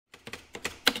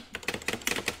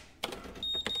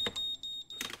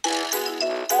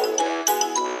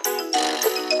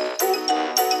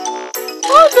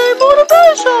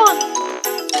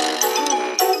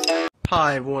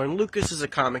Hi everyone, Lucas is a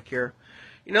comic here.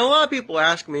 You know, a lot of people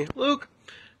ask me, Luke,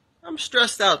 I'm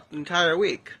stressed out the entire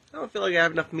week. I don't feel like I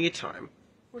have enough me time.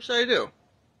 What should I do?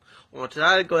 Well,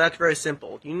 that's very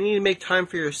simple. You need to make time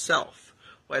for yourself.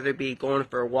 Whether it be going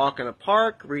for a walk in a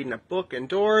park, reading a book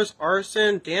indoors,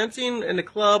 arson, dancing in a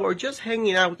club, or just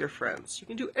hanging out with your friends. You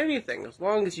can do anything as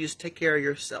long as you just take care of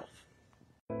yourself.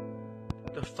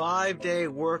 The 5-day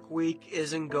work week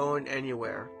isn't going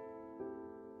anywhere.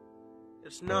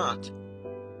 It's not.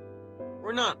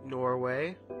 We're not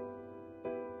Norway.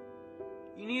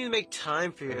 You need to make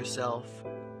time for yourself.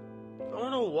 Go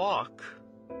on a walk.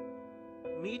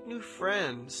 Meet new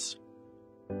friends.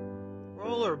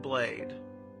 Rollerblade.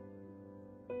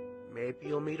 Maybe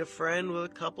you'll meet a friend with a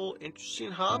couple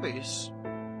interesting hobbies.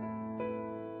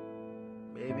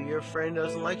 Maybe your friend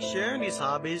doesn't like sharing these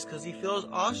hobbies because he feels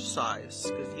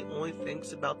ostracized because he only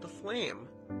thinks about the flame.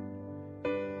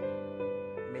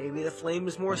 Maybe the flame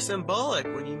is more symbolic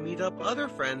when you meet up other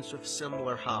friends with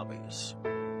similar hobbies.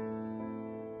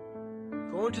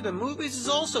 Going to the movies is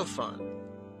also fun.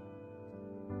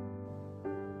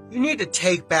 You need to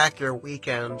take back your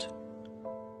weekend.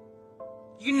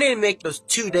 You need to make those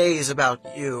 2 days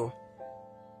about you.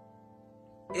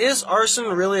 Is arson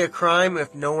really a crime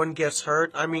if no one gets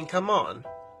hurt? I mean, come on.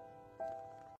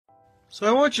 So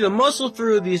I want you to muscle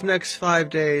through these next 5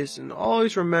 days and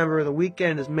always remember the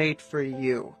weekend is made for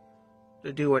you.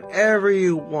 To do whatever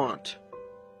you want.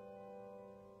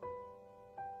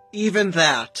 Even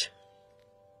that.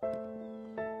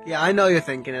 Yeah, I know you're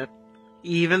thinking it.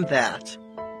 Even that.